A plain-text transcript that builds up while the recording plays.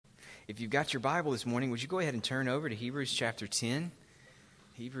If you've got your Bible this morning, would you go ahead and turn over to Hebrews chapter 10?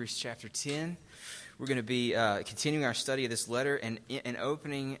 Hebrews chapter 10. We're going to be continuing our study of this letter and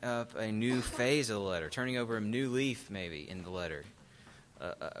opening up a new phase of the letter, turning over a new leaf maybe in the letter.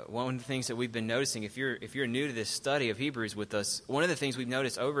 One of the things that we've been noticing, if you're new to this study of Hebrews with us, one of the things we've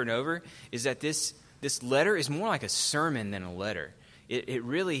noticed over and over is that this letter is more like a sermon than a letter. It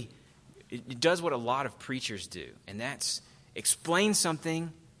really does what a lot of preachers do, and that's explain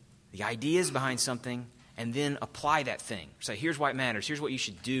something, the ideas behind something, and then apply that thing. So here's why it matters. Here's what you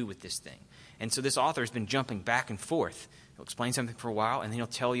should do with this thing. And so this author has been jumping back and forth. He'll explain something for a while, and then he'll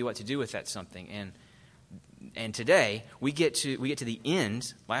tell you what to do with that something. And today, we get to the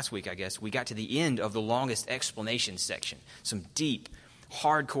end, last week I guess, we got to the end of the longest explanation section. Some deep,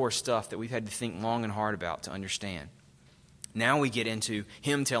 hardcore stuff that we've had to think long and hard about to understand. Now we get into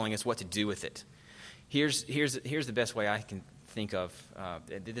him telling us what to do with it. Here's the best way I can think of.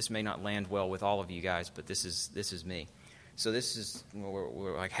 This may not land well with all of you guys, but this is me. So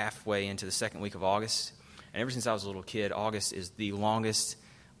we're like halfway into the second week of August, and ever since I was a little kid, August is the longest,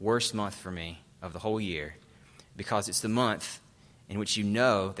 worst month for me of the whole year, because it's the month in which you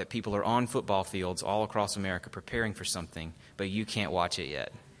know that people are on football fields all across America preparing for something, but you can't watch it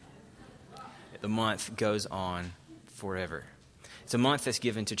yet. The month goes on forever. It's a month that's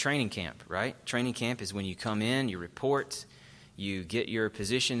given to training camp, right? Training camp is when you come in, you report, you get your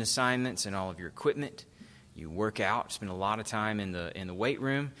position assignments and all of your equipment. You work out, spend a lot of time in the weight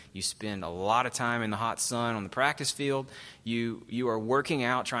room. You spend a lot of time in the hot sun on the practice field. You are working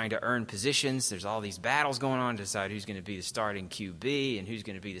out, trying to earn positions. There's all these battles going on to decide who's going to be the starting QB and who's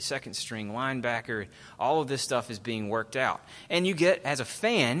going to be the second string linebacker. All of this stuff is being worked out. And you get, as a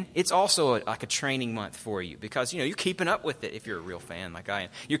fan, it's also like a training month for you, because you're keeping up with it if you're a real fan like I am.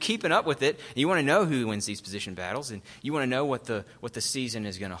 You're keeping up with it. And you want to know who wins these position battles, and you want to know what the season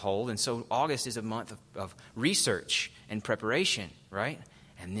is going to hold. And so August is a month of research and preparation, right?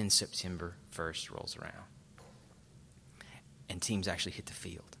 And then September 1st rolls around, and teams actually hit the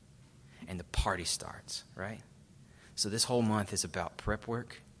field, and the party starts, right? So this whole month is about prep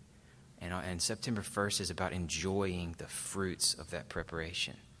work, and September 1st is about enjoying the fruits of that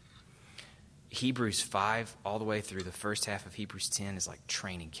preparation. Hebrews 5 all the way through the first half of Hebrews 10 is like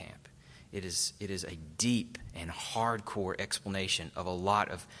training camp. It is a deep and hardcore explanation of a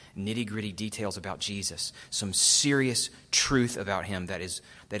lot of nitty-gritty details about Jesus, some serious truth about him that is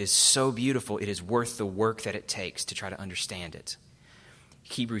so beautiful it is worth the work that it takes to try to understand it.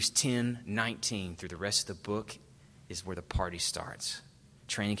 Hebrews 10:19 through the rest of the book is where the party starts.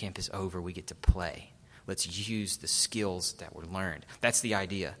 Training camp is over. We get to play. Let's use the skills that were learned. That's the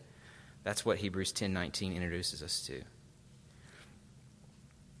idea. That's what Hebrews 10:19 introduces us to.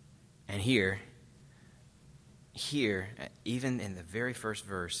 And here, even in the very first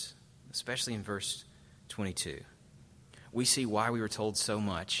verse, especially in verse 22, we see why we were told so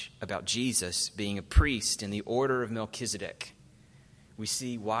much about Jesus being a priest in the order of Melchizedek. We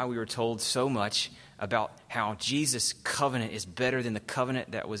see why we were told so much about how Jesus' covenant is better than the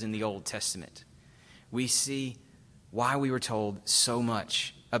covenant that was in the Old Testament. We see why we were told so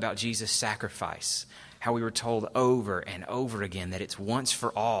much about Jesus' sacrifice, how we were told over and over again that it's once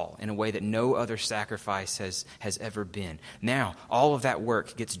for all in a way that no other sacrifice has ever been. Now, all of that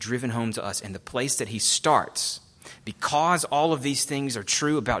work gets driven home to us, and the place that he starts, because all of these things are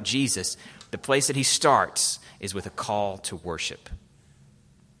true about Jesus, the place that he starts is with a call to worship.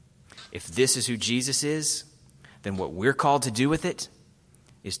 If this is who Jesus is, then what we're called to do with it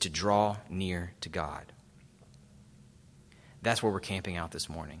is to draw near to God. That's where we're camping out this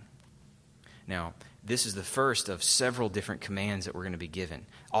morning. Now, this is the first of several different commands that we're going to be given,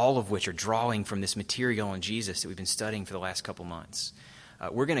 all of which are drawing from this material on Jesus that we've been studying for the last couple months.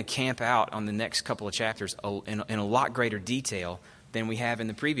 We're going to camp out on the next couple of chapters in a lot greater detail than we have in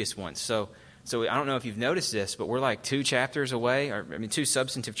the previous ones. So I don't know if you've noticed this, but we're like 2 chapters away, 2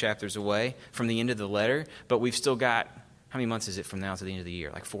 substantive chapters away from the end of the letter, but we've still got, how many months is it from now to the end of the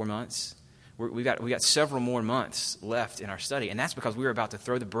year? Like 4 months? We got several more months left in our study, and that's because we were about to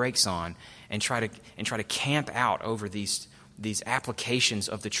throw the brakes on and try to camp out over these applications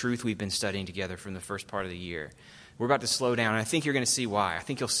of the truth we've been studying together from the first part of the year. We're about to slow down, and I think you're going to see why. I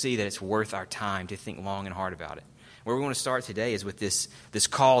think you'll see that it's worth our time to think long and hard about it. Where we want to start today is with this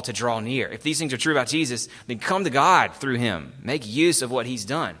call to draw near. If these things are true about Jesus, then come to God through him. Make use of what he's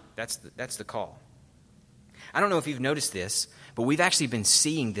done. That's the call. I don't know if you've noticed this, but we've actually been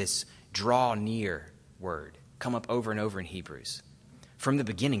seeing this draw near word come up over and over in Hebrews. From the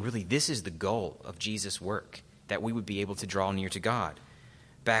beginning, really, this is the goal of Jesus' work, that we would be able to draw near to God.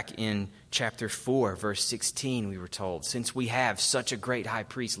 Back in chapter 4, verse 16, we were told, since we have such a great high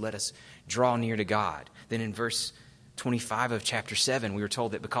priest, let us draw near to God. Then in verse 25 of chapter 7, we were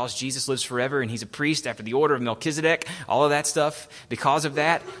told that because Jesus lives forever and he's a priest after the order of Melchizedek, all of that stuff, because of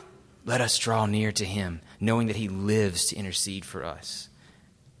that, let us draw near to him, knowing that he lives to intercede for us.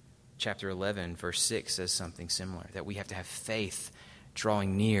 Chapter 11, verse 6 says something similar, that we have to have faith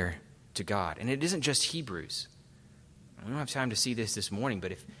drawing near to God. And it isn't just Hebrews. We don't have time to see this morning,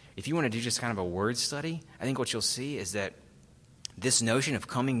 but if you want to do just kind of a word study, I think what you'll see is that this notion of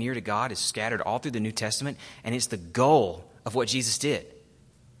coming near to God is scattered all through the New Testament, and it's the goal of what Jesus did.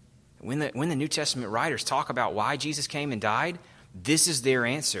 When the New Testament writers talk about why Jesus came and died, this is their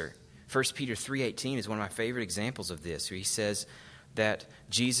answer. 1 Peter 3:18 is one of my favorite examples of this, where he says that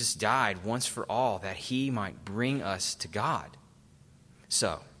Jesus died once for all that he might bring us to God.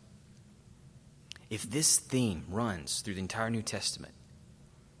 So, if this theme runs through the entire New Testament,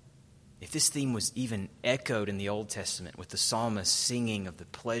 if this theme was even echoed in the Old Testament with the psalmist singing of the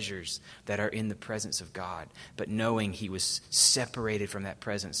pleasures that are in the presence of God, but knowing he was separated from that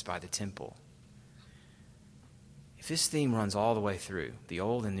presence by the temple, if this theme runs all the way through the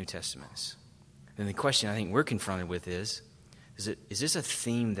Old and New Testaments, then the question I think we're confronted with is this a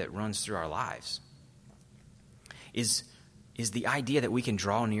theme that runs through our lives? Is the idea that we can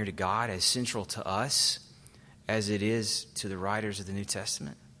draw near to God as central to us as it is to the writers of the New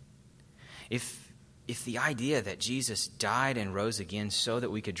Testament? If the idea that Jesus died and rose again so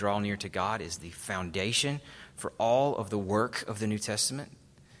that we could draw near to God is the foundation for all of the work of the New Testament,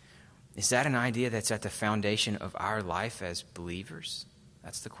 is that an idea that's at the foundation of our life as believers?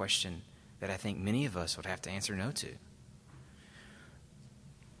 That's the question that I think many of us would have to answer no to.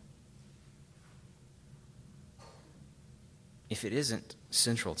 If it isn't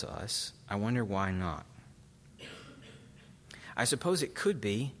central to us, I wonder why not. I suppose it could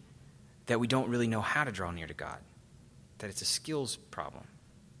be that we don't really know how to draw near to God, that it's a skills problem.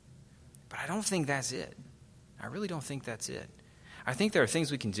 But I don't think that's it. I really don't think that's it. I think there are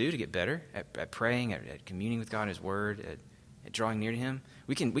things we can do to get better at praying, at communing with God in His Word, at drawing near to Him.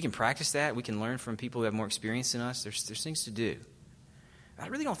 We can practice that. We can learn from people who have more experience than us. There's things to do. I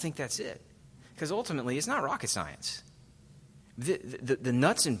really don't think that's it, because ultimately it's not rocket science. The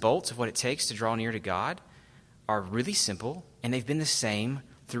nuts and bolts of what it takes to draw near to God are really simple, and they've been the same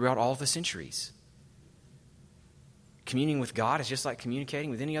throughout all of the centuries. Communing with God is just like communicating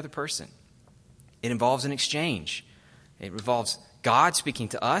with any other person. It involves an exchange. It involves God speaking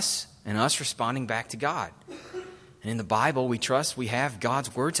to us and us responding back to God. And in the Bible, we trust we have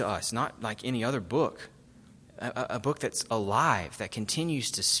God's Word to us, not like any other book. A book that's alive, that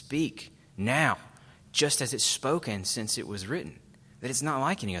continues to speak now, just as it's spoken since it was written. That it's not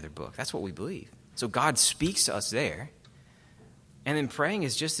like any other book. That's what we believe. So God speaks to us there. And then praying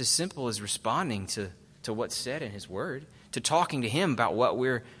is just as simple as responding to what's said in His Word, to talking to Him about what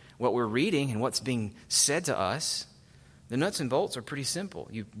we're reading and what's being said to us. The nuts and bolts are pretty simple.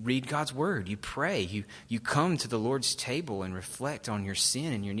 You read God's Word. You pray. You come to the Lord's table and reflect on your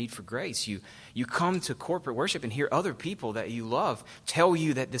sin and your need for grace. You come to corporate worship and hear other people that you love tell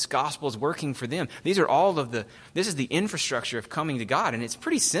you that this gospel is working for them. This is the infrastructure of coming to God, and it's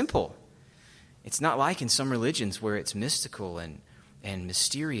pretty simple. It's not like in some religions where it's mystical and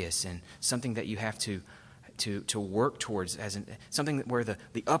mysterious and something that you have to work towards, something where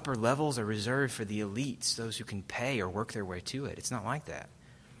the upper levels are reserved for the elites, those who can pay or work their way to it. It's not like that.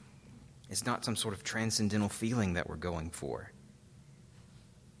 It's not some sort of transcendental feeling that we're going for.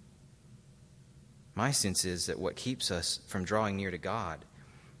 My sense is that what keeps us from drawing near to God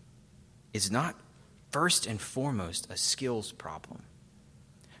is not first and foremost a skills problem.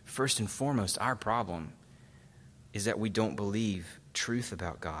 First and foremost, our problem is that we don't believe truth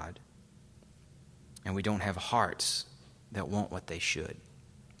about God, and we don't have hearts that want what they should.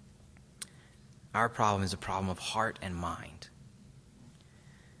 Our problem is a problem of heart and mind.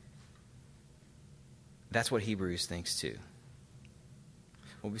 That's what Hebrews thinks too.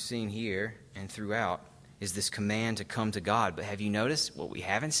 What we've seen here and throughout is this command to come to God. But have you noticed what we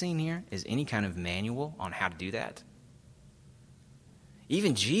haven't seen here is any kind of manual on how to do that?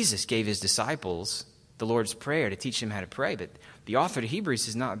 Even Jesus gave His disciples the Lord's Prayer to teach them how to pray, but the author to Hebrews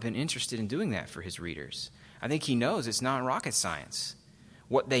has not been interested in doing that for his readers. I think he knows it's not rocket science.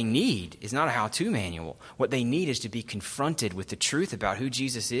 What they need is not a how-to manual. What they need is to be confronted with the truth about who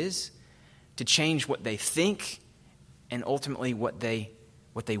Jesus is, to change what they think, and ultimately what they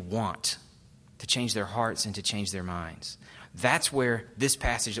want, to change their hearts and to change their minds. That's where this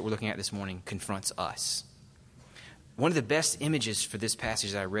passage that we're looking at this morning confronts us. One of the best images for this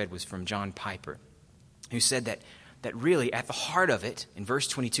passage that I read was from John Piper, who said that that really at the heart of it, in verse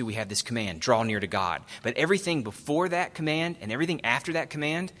 22, we have this command, draw near to God. But everything before that command and everything after that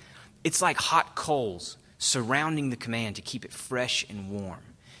command, it's like hot coals surrounding the command to keep it fresh and warm,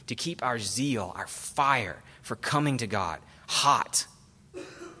 to keep our zeal, our fire for coming to God hot.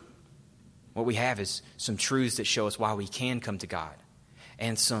 What we have is some truths that show us why we can come to God,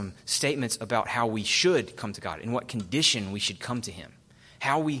 and some statements about how we should come to God, in what condition we should come to him,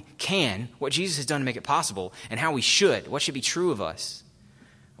 how we can, what Jesus has done to make it possible, and how we should, what should be true of us.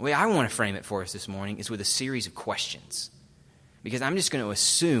 The way I want to frame it for us this morning is with a series of questions, because I'm just going to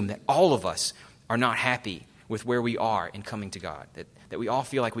assume that all of us are not happy with where we are in coming to God, that we all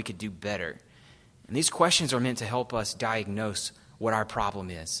feel like we could do better. And these questions are meant to help us diagnose what our problem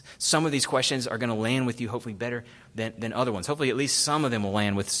is. Some of these questions are going to land with you hopefully better than other ones. Hopefully at least some of them will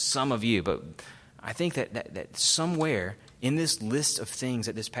land with some of you. But I think that somewhere in this list of things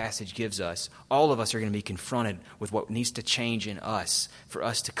that this passage gives us, all of us are going to be confronted with what needs to change in us for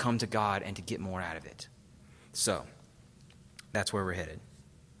us to come to God and to get more out of it. So, that's where we're headed.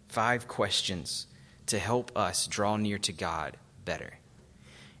 5 questions to help us draw near to God better.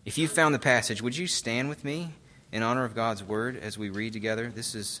 If you found the passage, would you stand with me in honor of God's word as we read together?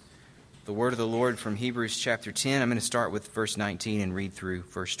 This is the word of the Lord from Hebrews chapter 10. I'm going to start with verse 19 and read through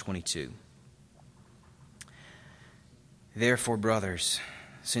verse 22. Therefore, brothers,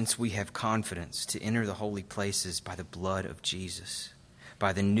 since we have confidence to enter the holy places by the blood of Jesus,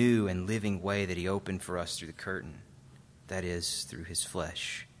 by the new and living way that he opened for us through the curtain, that is, through his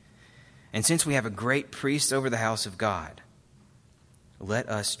flesh. And since we have a great priest over the house of God, let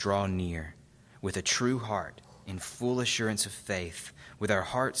us draw near with a true heart in full assurance of faith, with our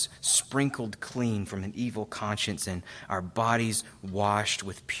hearts sprinkled clean from an evil conscience and our bodies washed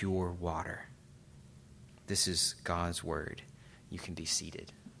with pure water. This is God's word. You can be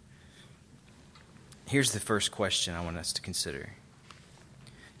seated. Here's the first question I want us to consider.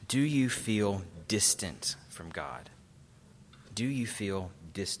 Do you feel distant from God? Do you feel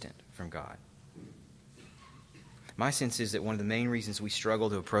distant from God? My sense is that one of the main reasons we struggle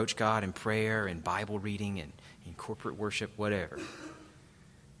to approach God in prayer and Bible reading and in corporate worship, whatever,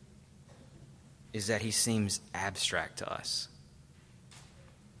 is that he seems abstract to us.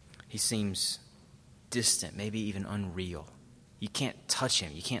 He seems distant, maybe even unreal. You can't touch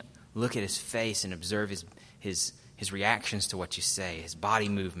him. You can't look at his face and observe his reactions to what you say, his body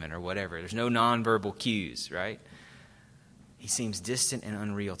movement or whatever. There's no nonverbal cues, right? He seems distant and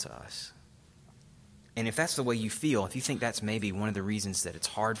unreal to us. And if that's the way you feel, if you think that's maybe one of the reasons that it's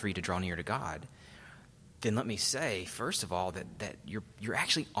hard for you to draw near to God, then let me say, first of all, that you're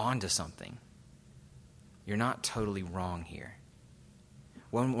actually onto something. You're not totally wrong here.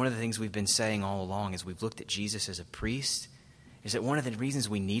 One of the things we've been saying all along as we've looked at Jesus as a priest is that one of the reasons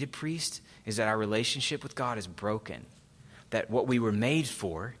we need a priest is that our relationship with God is broken. That what we were made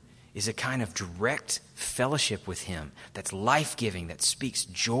for is a kind of direct fellowship with him that's life-giving, that speaks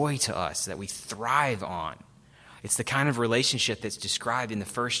joy to us, that we thrive on. It's the kind of relationship that's described in the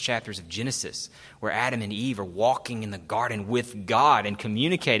first chapters of Genesis, where Adam and Eve are walking in the garden with God and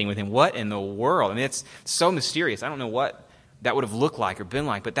communicating with him. What in the world? I mean, it's so mysterious. I don't know what that would have looked like or been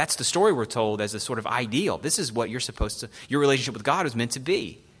like, but that's the story we're told as a sort of ideal. This is what your relationship with God is meant to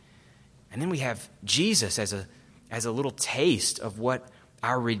be. And then we have Jesus as a little taste of what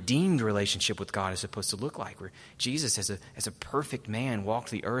our redeemed relationship with God is supposed to look like, where Jesus, as a perfect man,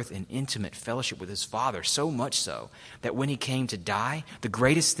 walked the earth in intimate fellowship with his Father, so much so that when he came to die, the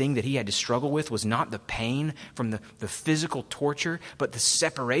greatest thing that he had to struggle with was not the pain from the physical torture, but the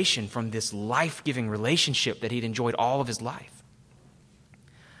separation from this life-giving relationship that he'd enjoyed all of his life.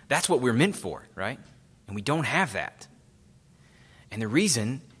 That's what we're meant for, right? And we don't have that. And the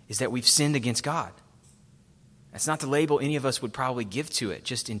reason is that we've sinned against God. That's not the label any of us would probably give to it,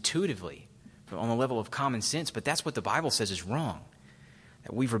 just intuitively, on the level of common sense. But that's what the Bible says is wrong.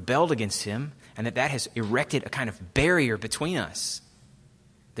 That we've rebelled against him, and that has erected a kind of barrier between us.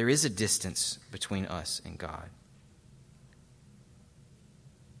 There is a distance between us and God.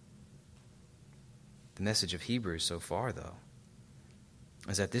 The message of Hebrews so far, though,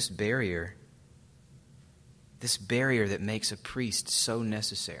 is that this barrier that makes a priest so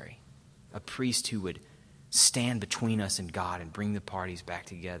necessary, a priest who would stand between us and God and bring the parties back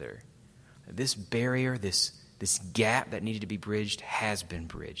together. This barrier, this gap that needed to be bridged has been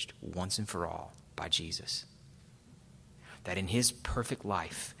bridged once and for all by Jesus. That in his perfect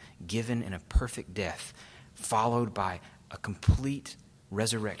life, given in a perfect death, followed by a complete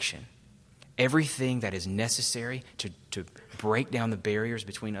resurrection, Everything that is necessary to break down the barriers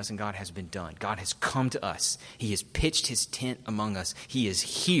between us and God has been done. God has come to us. He has pitched his tent among us. He is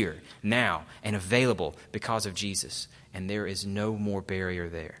here now and available because of Jesus. And there is no more barrier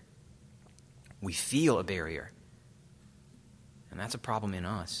there. We feel a barrier. And that's a problem in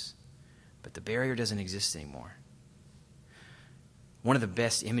us. But the barrier doesn't exist anymore. One of the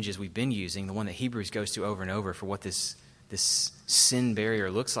best images we've been using, the one that Hebrews goes to over and over for what this sin barrier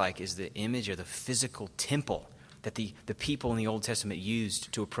looks like, is the image of the physical temple that the people in the Old Testament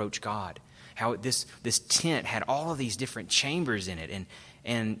used to approach God. How this tent had all of these different chambers in it,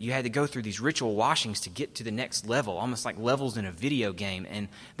 and you had to go through these ritual washings to get to the next level, almost like levels in a video game, and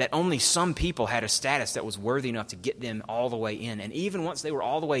that only some people had a status that was worthy enough to get them all the way in. And even once they were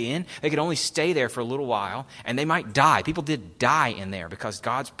all the way in, they could only stay there for a little while, and they might die. People did die in there because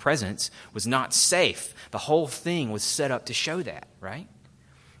God's presence was not safe. The whole thing was set up to show that, right?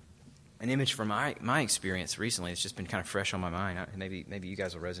 An image from my experience recently, it's just been kind of fresh on my mind. Maybe you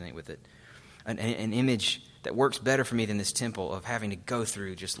guys will resonate with it. An image that works better for me than this temple of having to go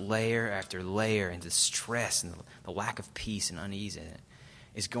through just layer after layer and the stress and the lack of peace and unease in it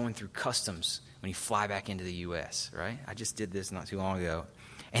is going through customs when you fly back into the U.S., right? I just did this not too long ago.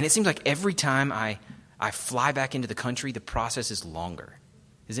 And it seems like every time I fly back into the country, the process is longer.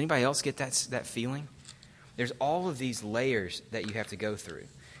 Does anybody else get that feeling? There's all of these layers that you have to go through.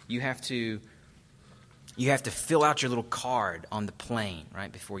 You have to fill out your little card on the plane,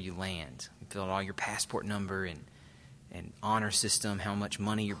 right, before you land. You fill out all your passport number and honor system, how much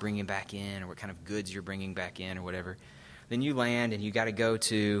money you're bringing back in or what kind of goods you're bringing back in or whatever. Then you land and you got to go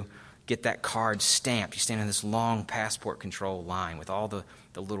to get that card stamped. You stand in this long passport control line with all the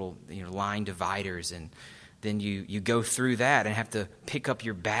little line dividers, and then you go through that and have to pick up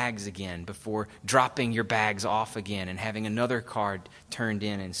your bags again before dropping your bags off again and having another card turned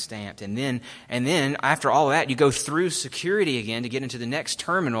in and stamped. And then after all of that, you go through security again to get into the next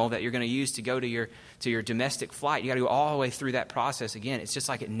terminal that you're going to use to go to your domestic flight. You got to go all the way through that process again. It's just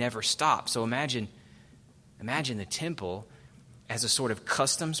like it never stops. So imagine the temple as a sort of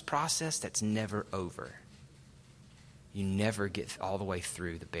customs process that's never over. You never get all the way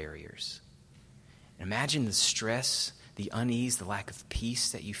through the barriers. Imagine the stress, the unease, the lack of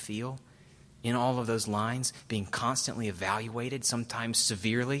peace that you feel in all of those lines, being constantly evaluated, sometimes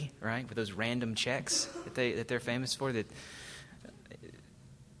severely, right, with those random checks that they're famous for.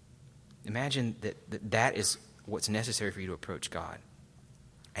 Imagine that is what's necessary for you to approach God.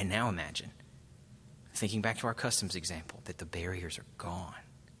 And now imagine, thinking back to our customs example, that the barriers are gone,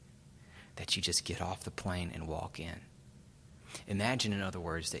 that you just get off the plane and walk in. Imagine, in other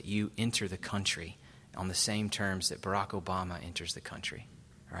words, that you enter the country on the same terms that Barack Obama enters the country,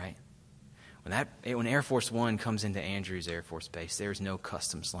 right? When Air Force One comes into Andrews Air Force Base, there's no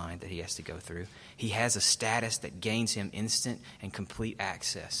customs line that he has to go through. He has a status that gains him instant and complete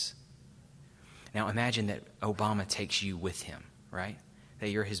access. Now imagine that Obama takes you with him, right? That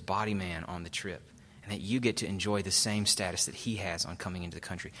you're his body man on the trip, and that you get to enjoy the same status that he has on coming into the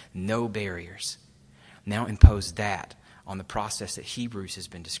country. No barriers. Now impose that on the process that Hebrews has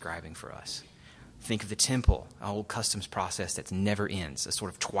been describing for us. Think of the temple, an old customs process that never ends, a sort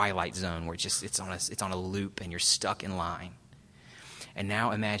of twilight zone where it's on a loop and you're stuck in line. And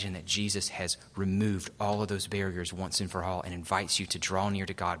now imagine that Jesus has removed all of those barriers once and for all and invites you to draw near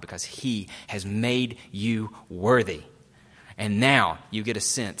to God because he has made you worthy. And now you get a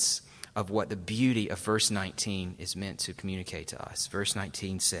sense of what the beauty of verse 19 is meant to communicate to us. Verse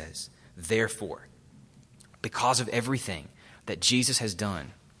 19 says, "Therefore, because of everything that Jesus has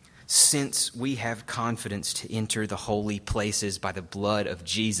done, since we have confidence to enter the holy places by the blood of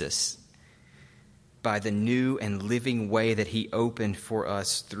Jesus, by the new and living way that he opened for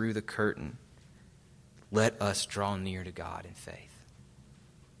us through the curtain, let us draw near to God in faith."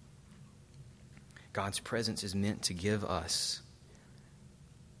 God's presence is meant to give us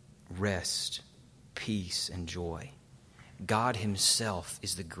rest, peace, and joy. God himself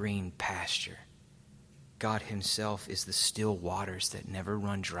is the green pasture. God himself is the still waters that never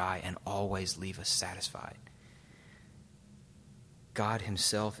run dry and always leave us satisfied. God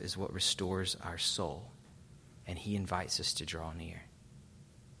himself is what restores our soul, and he invites us to draw near.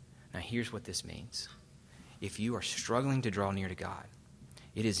 Now here's what this means. If you are struggling to draw near to God,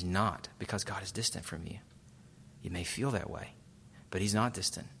 it is not because God is distant from you. You may feel that way, but he's not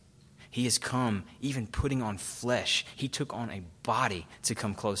distant. He has come, even putting on flesh. He took on a body to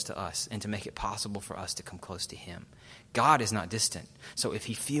come close to us and to make it possible for us to come close to him. God is not distant. So if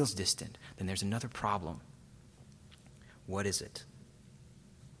he feels distant, then there's another problem. What is it?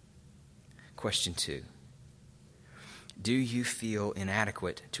 Question 2. Do you feel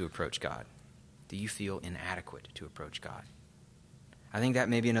inadequate to approach God? do you feel inadequate to approach God? I think that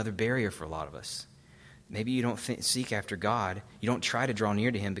may be another barrier for a lot of us. Maybe you don't seek after God. You don't try to draw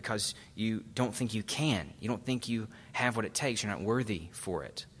near to him because you don't think you can. You don't think you have what it takes. You're not worthy for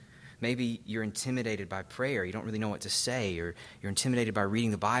it. Maybe you're intimidated by prayer. You don't really know what to say, or you're intimidated by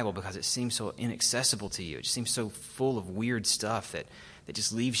reading the Bible because it seems so inaccessible to you. It just seems so full of weird stuff that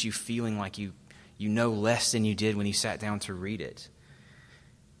just leaves you feeling like you know less than you did when you sat down to read it.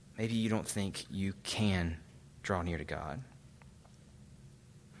 Maybe you don't think you can draw near to God.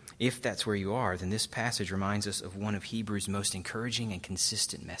 If that's where you are, then this passage reminds us of one of Hebrews' most encouraging and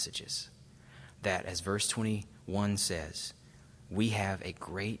consistent messages. That, as verse 21 says, we have a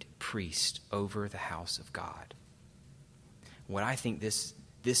great priest over the house of God. What I think this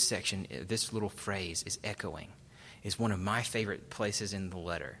section, this little phrase is echoing, is one of my favorite places in the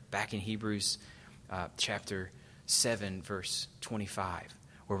letter. Back in Hebrews chapter 7, verse 25,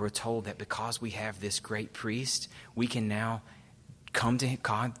 where we're told that because we have this great priest, we can now come to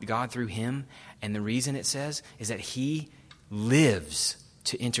God through him. And the reason it says is that he lives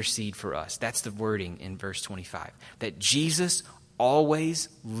to intercede for us. That's the wording in verse 25. That Jesus always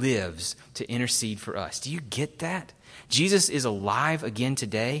lives to intercede for us. Do you get that? Jesus is alive again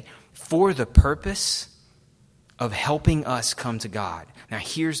today for the purpose of helping us come to God. Now,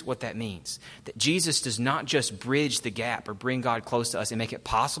 here's what that means. That Jesus does not just bridge the gap or bring God close to us and make it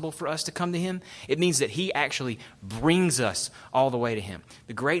possible for us to come to him. It means that he actually brings us all the way to him.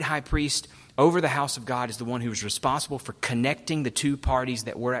 The great high priest over the house of God is the one who is responsible for connecting the two parties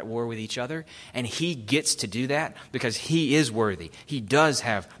that were at war with each other. And he gets to do that because he is worthy. He does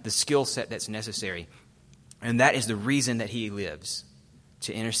have the skill set that's necessary. And that is the reason that he lives,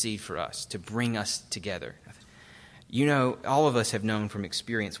 to intercede for us, to bring us together. You know, all of us have known from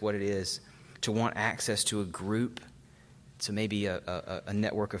experience what it is to want access to a group, to maybe a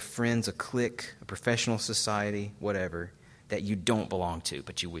network of friends, a clique, a professional society, whatever, that you don't belong to,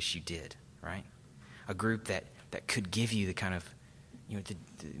 but you wish you did, right? A group that could give you the kind of,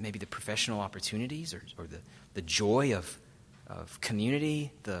 maybe the professional opportunities or the joy of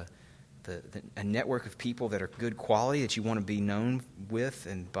community, a network of people that are good quality that you want to be known with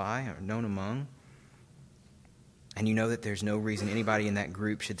and by or known among. And you know that there's no reason anybody in that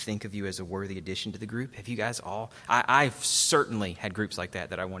group should think of you as a worthy addition to the group. Have you guys all? I've certainly had groups like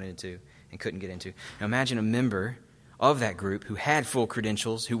that I wanted into and couldn't get into. Now imagine a member of that group who had full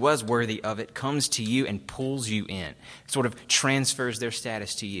credentials, who was worthy of it, comes to you and pulls you in, sort of transfers their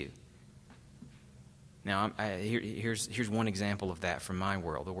status to you. Now, here's one example of that from my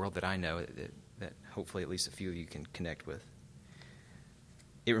world, the world that I know, that hopefully at least a few of you can connect with.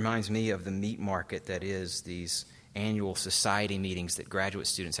 It reminds me of the meat market that is these annual society meetings that graduate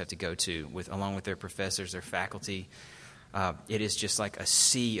students have to go to along with their professors, their faculty. It is just like a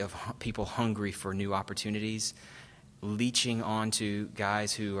sea of people hungry for new opportunities, leeching onto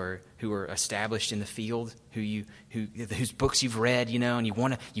guys who are established in the field, whose books you've read, and you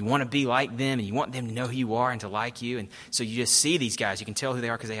want to be like them, and you want them to know who you are and to like you, and so you just see these guys. You can tell who they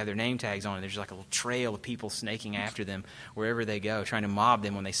are because they have their name tags on, and there's like a little trail of people snaking after them wherever they go, trying to mob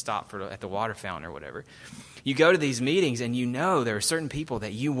them when they stop at the water fountain or whatever. You go to these meetings, and there are certain people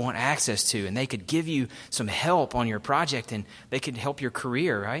that you want access to, and they could give you some help on your project, and they could help your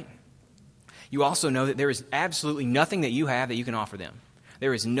career, right? You also know that there is absolutely nothing that you have that you can offer them.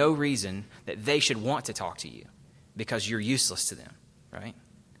 There is no reason that they should want to talk to you because you're useless to them, right?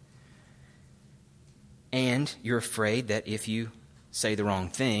 And you're afraid that if you say the wrong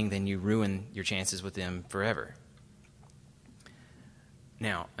thing, then you ruin your chances with them forever.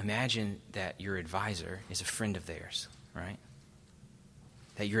 Now, imagine that your advisor is a friend of theirs, right?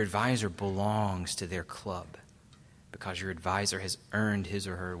 That your advisor belongs to their club because your advisor has earned his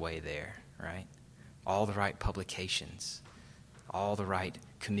or her way there. Right? All the right publications, all the right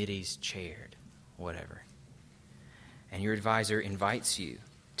committees chaired, whatever. And your advisor invites you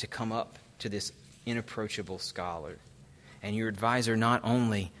to come up to this inapproachable scholar. And your advisor not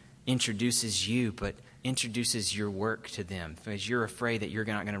only introduces you, but introduces your work to them because you're afraid that you're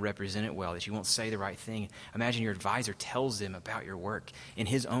not going to represent it well, that you won't say the right thing. Imagine your advisor tells them about your work in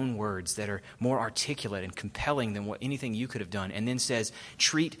his own words that are more articulate and compelling than anything you could have done, and then says,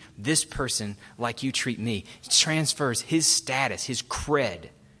 treat this person like you treat me. He transfers his status, his cred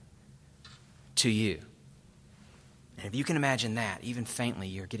to you. And if you can imagine that, even faintly,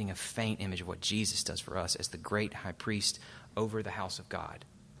 you're getting a faint image of what Jesus does for us as the great high priest over the house of God.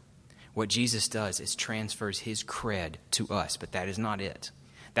 What Jesus does is transfers his cred to us, but that is not it.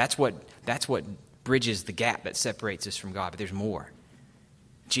 That's what bridges the gap that separates us from God, but there's more.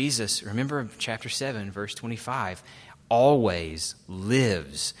 Jesus, remember chapter 7, verse 25, always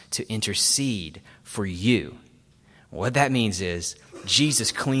lives to intercede for you. What that means is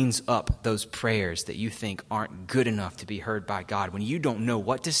Jesus cleans up those prayers that you think aren't good enough to be heard by God. When you don't know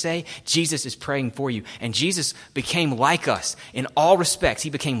what to say, Jesus is praying for you. And Jesus became like us in all respects. He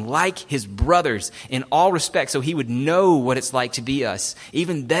became like his brothers in all respects, so he would know what it's like to be us,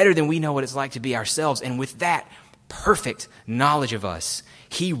 even better than we know what it's like to be ourselves. And with that perfect knowledge of us,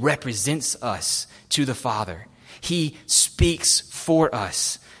 he represents us to the Father. He speaks for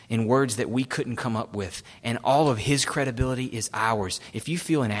us in words that we couldn't come up with. And all of his credibility is ours. If you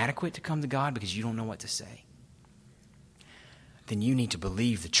feel inadequate to come to God because you don't know what to say, then you need to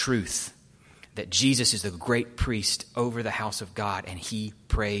believe the truth that Jesus is the great priest over the house of God, and he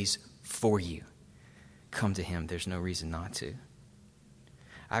prays for you. Come to him. There's no reason not to.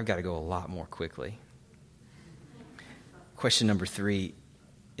 I've got to go a lot more quickly. Question number 3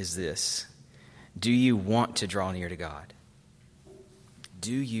 is this. Do you want to draw near to God?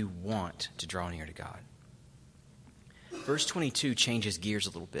 Do you want to draw near to God? Verse 22 changes gears a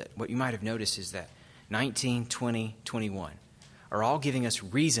little bit. What you might have noticed is that 19, 20, 21 are all giving us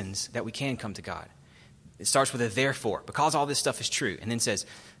reasons that we can come to God. It starts with a therefore, because all this stuff is true, and then says,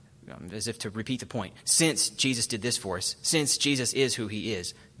 as if to repeat the point, since Jesus did this for us, since Jesus is who he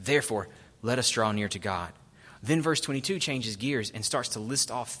is, therefore let us draw near to God. Then verse 22 changes gears and starts to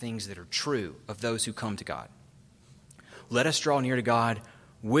list off things that are true of those who come to God. Let us draw near to God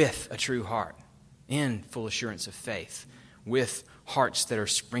with a true heart, in full assurance of faith, with hearts that are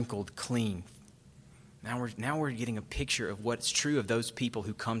sprinkled clean. Now we're getting a picture of what's true of those people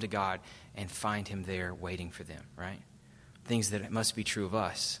who come to God and find him there waiting for them, right? Things that must be true of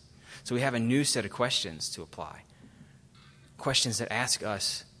us. So we have a new set of questions to apply. Questions that ask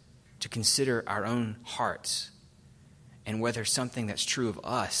us to consider our own hearts and whether something that's true of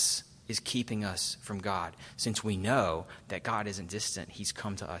us is keeping us from God, since we know that God isn't distant. He's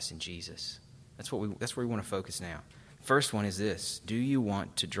come to us in Jesus. That's where we want to focus now. First one is this. Do you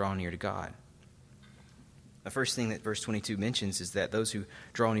want to draw near to God? The first thing that verse 22 mentions is that those who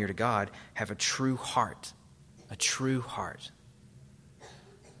draw near to God have a true heart. A true heart.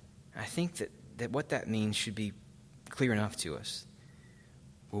 I think that what that means should be clear enough to us.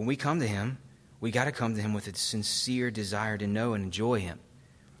 When we come to him, we got to come to him with a sincere desire to know and enjoy him.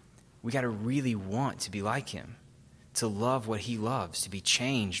 We got to really want to be like him, to love what he loves, to be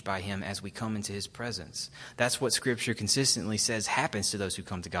changed by him as we come into his presence. That's what Scripture consistently says happens to those who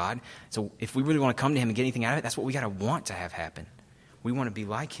come to God. So if we really want to come to him and get anything out of it, that's what we got to want to have happen. We want to be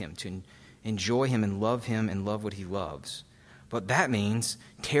like him, to enjoy him and love what he loves. But that means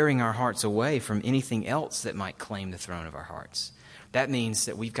tearing our hearts away from anything else that might claim the throne of our hearts. That means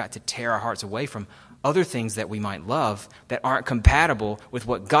that we've got to tear our hearts away from other things that we might love that aren't compatible with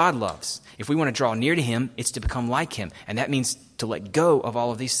what God loves. If we want to draw near to him, it's to become like him. And that means to let go of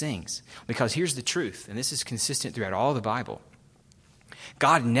all of these things. Because here's the truth, and this is consistent throughout all the Bible.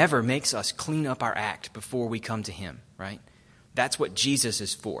 God never makes us clean up our act before we come to him, right? That's what Jesus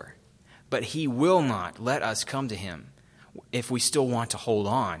is for. But he will not let us come to him if we still want to hold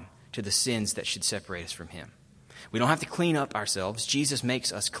on to the sins that should separate us from him. We don't have to clean up ourselves. Jesus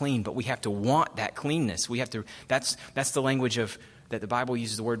makes us clean, but we have to want that cleanness. We have to. That's the language of that the Bible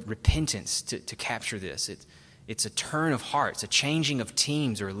uses the word repentance to capture this. It's a turn of hearts, a changing of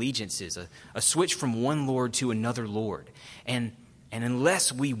teams or allegiances, a switch from one Lord to another Lord. And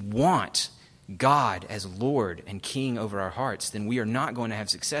unless we want God as Lord and King over our hearts, then we are not going to have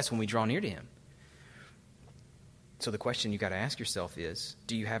success when we draw near to him. So the question you got to ask yourself is,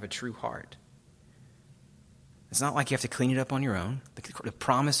 do you have a true heart? It's not like you have to clean it up on your own. The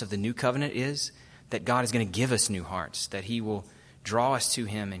promise of the new covenant is that God is going to give us new hearts, that he will draw us to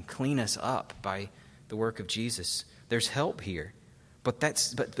him and clean us up by the work of Jesus. There's help here. But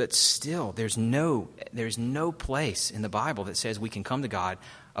still, there's no place in the Bible that says we can come to God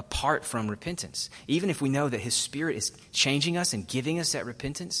apart from repentance. Even if we know that his Spirit is changing us and giving us that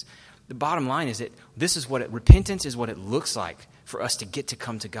repentance, the bottom line is that repentance is what it looks like for us to get to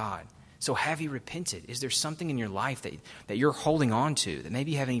come to God. So have you repented? Is there something in your life that you're holding on to that maybe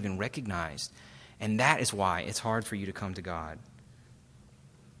you haven't even recognized? And that is why it's hard for you to come to God.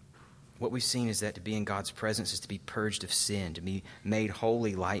 What we've seen is that to be in God's presence is to be purged of sin, to be made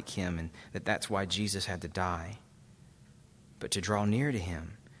holy like him, and that's why Jesus had to die. But to draw near to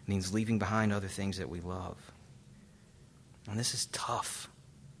him means leaving behind other things that we love. And this is tough,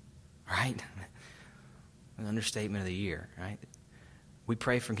 right? An understatement of the year, right? We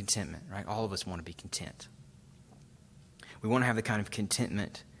pray for contentment, right? All of us want to be content. We want to have the kind of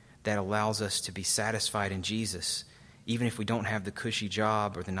contentment that allows us to be satisfied in Jesus, even if we don't have the cushy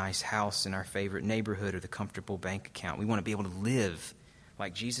job or the nice house in our favorite neighborhood or the comfortable bank account. We want to be able to live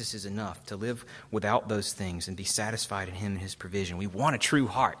like Jesus is enough, to live without those things and be satisfied in him and his provision. We want a true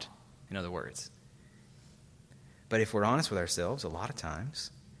heart, in other words. But if we're honest with ourselves, a lot of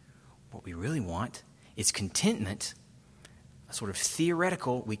times, what we really want is contentment, a sort of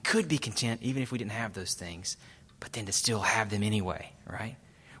theoretical, we could be content even if we didn't have those things, but then to still have them anyway, right?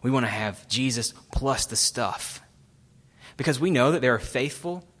 We want to have Jesus plus the stuff. Because we know that there are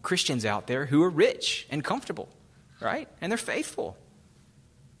faithful Christians out there who are rich and comfortable, right? And they're faithful.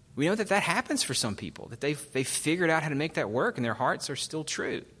 We know that that happens for some people, that they've figured out how to make that work and their hearts are still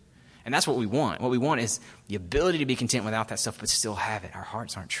true. And that's what we want. What we want is the ability to be content without that stuff, but still have it. Our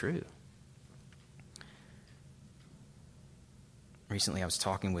hearts aren't true. Recently, I was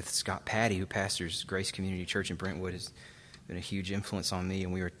talking with Scott Patty, who pastors Grace Community Church in Brentwood, has been a huge influence on me,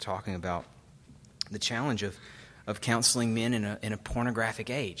 and we were talking about the challenge of counseling men in a pornographic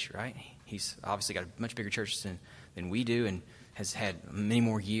age, right? He's obviously got a much bigger church than we do, and has had many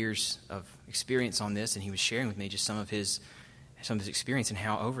more years of experience on this, and he was sharing with me just some of his experience and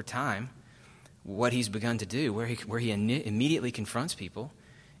how over time, what he's begun to do, where he immediately confronts people,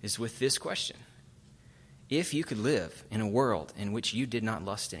 is with this question. If you could live in a world in which you did not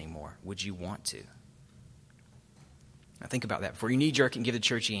lust anymore, would you want to? Now think about that. Before you knee-jerk and give the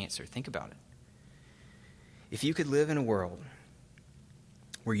churchy answer, think about it. If you could live in a world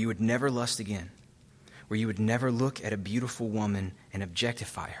where you would never lust again, where you would never look at a beautiful woman and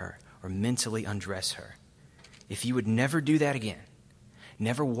objectify her or mentally undress her, if you would never do that again,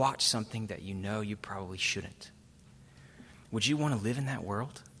 never watch something that you know you probably shouldn't, would you want to live in that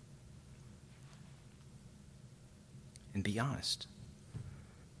world? And be honest.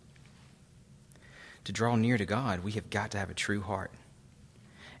 To draw near to God, we have got to have a true heart.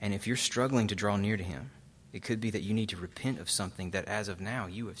 And if you're struggling to draw near to him, it could be that you need to repent of something that as of now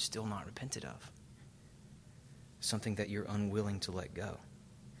you have still not repented of. Something that you're unwilling to let go.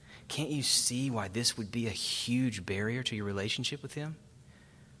 Can't you see why this would be a huge barrier to your relationship with him?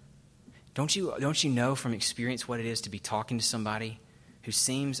 Don't you know from experience what it is to be talking to somebody who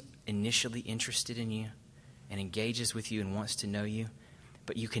seems initially interested in you and engages with you and wants to know you,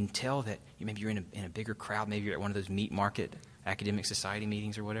 but you can tell that maybe you're in a bigger crowd, maybe you're at one of those meat market academic society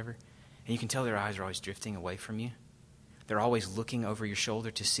meetings or whatever, and you can tell their eyes are always drifting away from you. They're always looking over your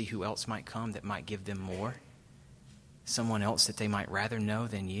shoulder to see who else might come that might give them more. Someone else that they might rather know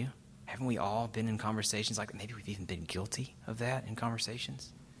than you. Haven't we all been in conversations like that? Maybe we've even been guilty of that in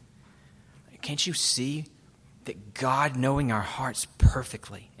conversations. Can't you see that God, knowing our hearts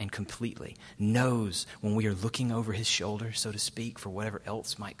perfectly and completely, knows when we are looking over his shoulder, so to speak, for whatever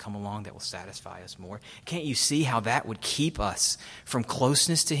else might come along that will satisfy us more? Can't you see how that would keep us from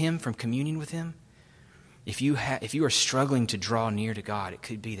closeness to him, from communion with him? If you are struggling to draw near to God, it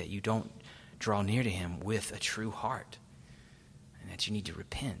could be that you don't draw near to him with a true heart, and that you need to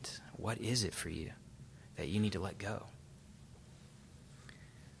repent. What is it for you that you need to let go?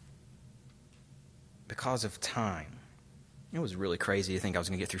 Because of time. It was really crazy to think I was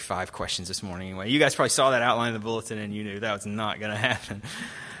going to get through 5 questions this morning anyway. You guys probably saw that outline in the bulletin and you knew that was not going to happen.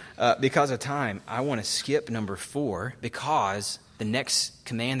 Because of time, I want to skip number 4 because the next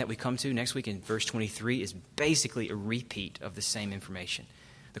command that we come to next week in verse 23 is basically a repeat of the same information.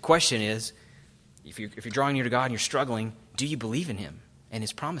 The question is, if you're drawing near to God and you're struggling, do you believe in him and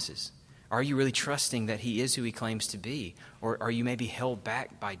his promises? Are you really trusting that he is who he claims to be? Or are you maybe held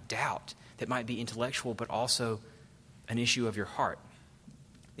back by doubt that might be intellectual but also an issue of your heart?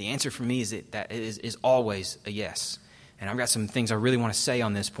 The answer for me is always a yes. And I've got some things I really want to say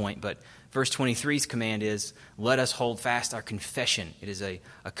on this point, but verse 23's command is, let us hold fast our confession. It is a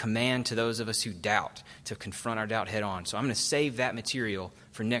command to those of us who doubt, to confront our doubt head on. So I'm going to save that material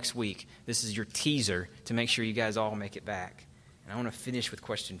for next week. This is your teaser to make sure you guys all make it back. And I want to finish with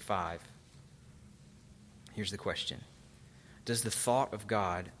question 5. Here's the question. Does the thought of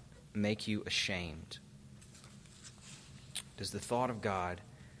God make you ashamed? Does the thought of God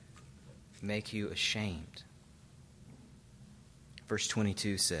make you ashamed? Verse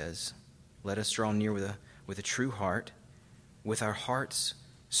 22 says, let us draw near with a true heart, with our hearts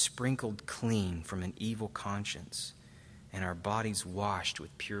sprinkled clean from an evil conscience, and our bodies washed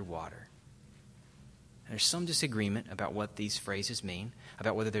with pure water. And there's some disagreement about what these phrases mean,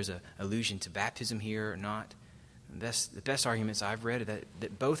 about whether there's an allusion to baptism here or not. The best arguments I've read are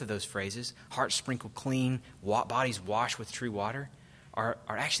that both of those phrases, hearts sprinkled clean, bodies washed with true water, are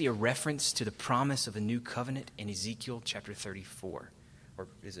actually a reference to the promise of a new covenant in Ezekiel chapter 34. Or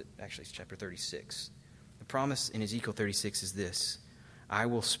is it actually chapter 36? The promise in Ezekiel 36 is this: I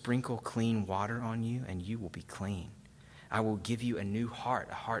will sprinkle clean water on you, and you will be clean. I will give you a new heart,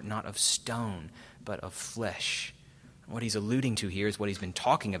 a heart not of stone, but of flesh. What he's alluding to here is what he's been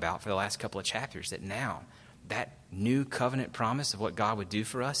talking about for the last couple of chapters, that now that new covenant promise of what God would do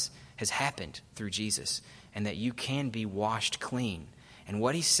for us has happened through Jesus, and that you can be washed clean. And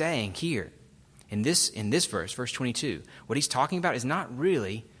what he's saying here in this verse, verse 22, what he's talking about is not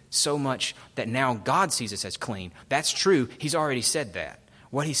really so much that now God sees us as clean. That's true. He's already said that.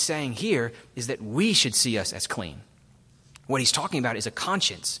 What he's saying here is that we should see us as clean. What he's talking about is a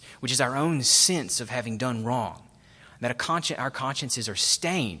conscience, which is our own sense of having done wrong. That our consciences are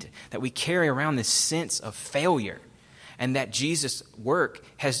stained, that we carry around this sense of failure, and that Jesus' work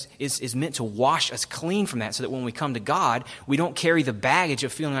is meant to wash us clean from that, so that when we come to God, we don't carry the baggage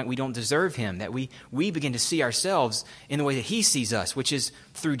of feeling like we don't deserve him, that we begin to see ourselves in the way that he sees us, which is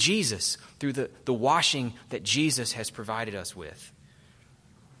through Jesus, through the washing that Jesus has provided us with.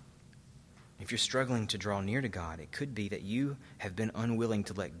 If you're struggling to draw near to God, it could be that you have been unwilling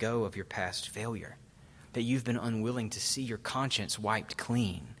to let go of your past failure, that you've been unwilling to see your conscience wiped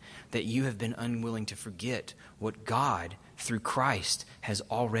clean, that you have been unwilling to forget what God, through Christ, has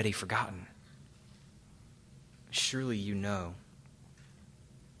already forgotten. Surely you know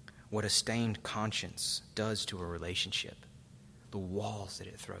what a stained conscience does to a relationship, the walls that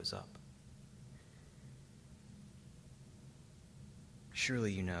it throws up.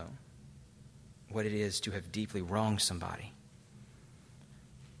 Surely you know what it is to have deeply wronged somebody,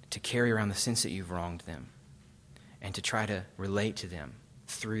 to carry around the sense that you've wronged them, and to try to relate to them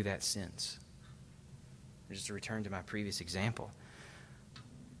through that sense. Just to return to my previous example,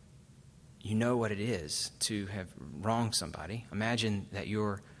 you know what it is to have wronged somebody. Imagine that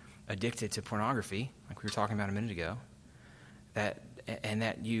you're addicted to pornography, like we were talking about a minute ago, and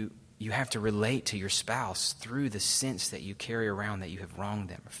that you have to relate to your spouse through the sense that you carry around that you have wronged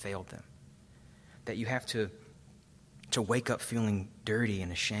them or failed them. That you have to wake up feeling dirty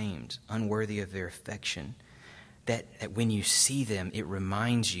and ashamed, unworthy of their affection. That when you see them, it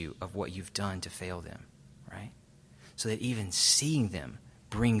reminds you of what you've done to fail them, right? So that even seeing them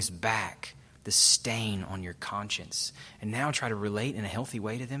brings back the stain on your conscience. And now try to relate in a healthy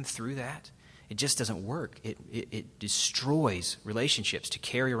way to them through that. It just doesn't work. It destroys relationships to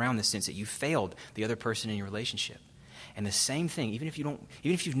carry around the sense that you failed the other person in your relationship. And the same thing, even if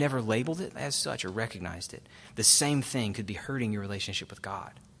you've never labeled it as such or recognized it, the same thing could be hurting your relationship with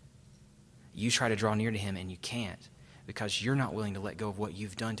God. You try to draw near to him and you can't, because you're not willing to let go of what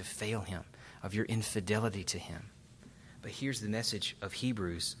you've done to fail him, of your infidelity to him. But here's the message of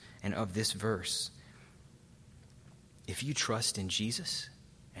Hebrews and of this verse. If you trust in Jesus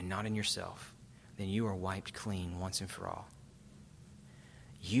and not in yourself, then you are wiped clean once and for all.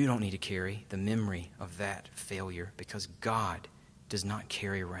 You don't need to carry the memory of that failure, because God does not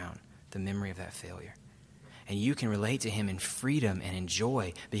carry around the memory of that failure. And you can relate to him in freedom and in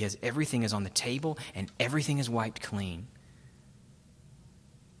joy, because everything is on the table and everything is wiped clean.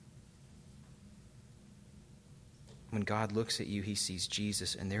 When God looks at you, he sees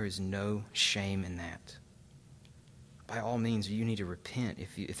Jesus, and there is no shame in that. By all means, you need to repent.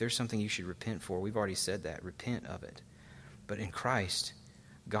 If there's something you should repent for, we've already said that. Repent of it. But in Christ,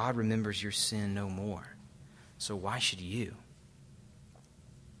 God remembers your sin no more. So why should you?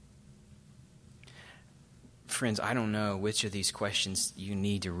 Friends, I don't know which of these questions you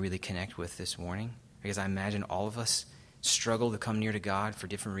need to really connect with this morning, because I imagine all of us struggle to come near to God for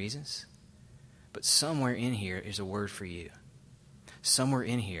different reasons. But somewhere in here is a word for you. Somewhere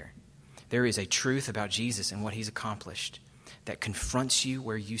in here, there is a truth about Jesus and what he's accomplished that confronts you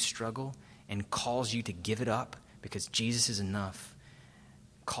where you struggle and calls you to give it up because Jesus is enough.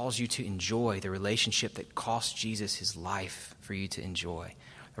 Calls you to enjoy the relationship that cost Jesus his life for you to enjoy.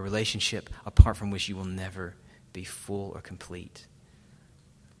 A relationship apart from which you will never be full or complete.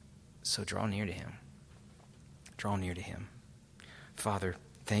 So draw near to him. Draw near to him. Father,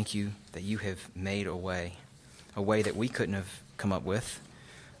 thank you that you have made a way that we couldn't have come up with,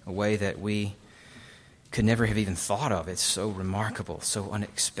 a way that we could never have even thought of. It's so remarkable, so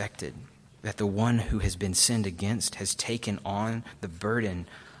unexpected, that the one who has been sinned against has taken on the burden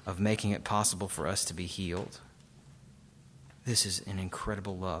of making it possible for us to be healed. This is an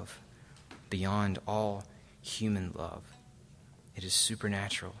incredible love beyond all human love. It is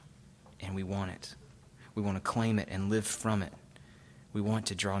supernatural, and we want it. We want to claim it and live from it. We want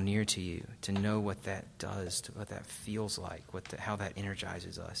to draw near to you, to know what that does, what that feels like, how that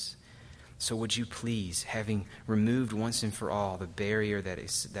energizes us. So would you please, having removed once and for all the barrier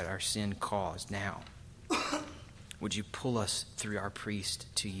that our sin caused now, would you pull us through our priest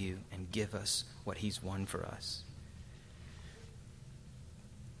to you and give us what he's won for us?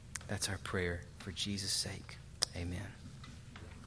 That's our prayer for Jesus' sake. Amen.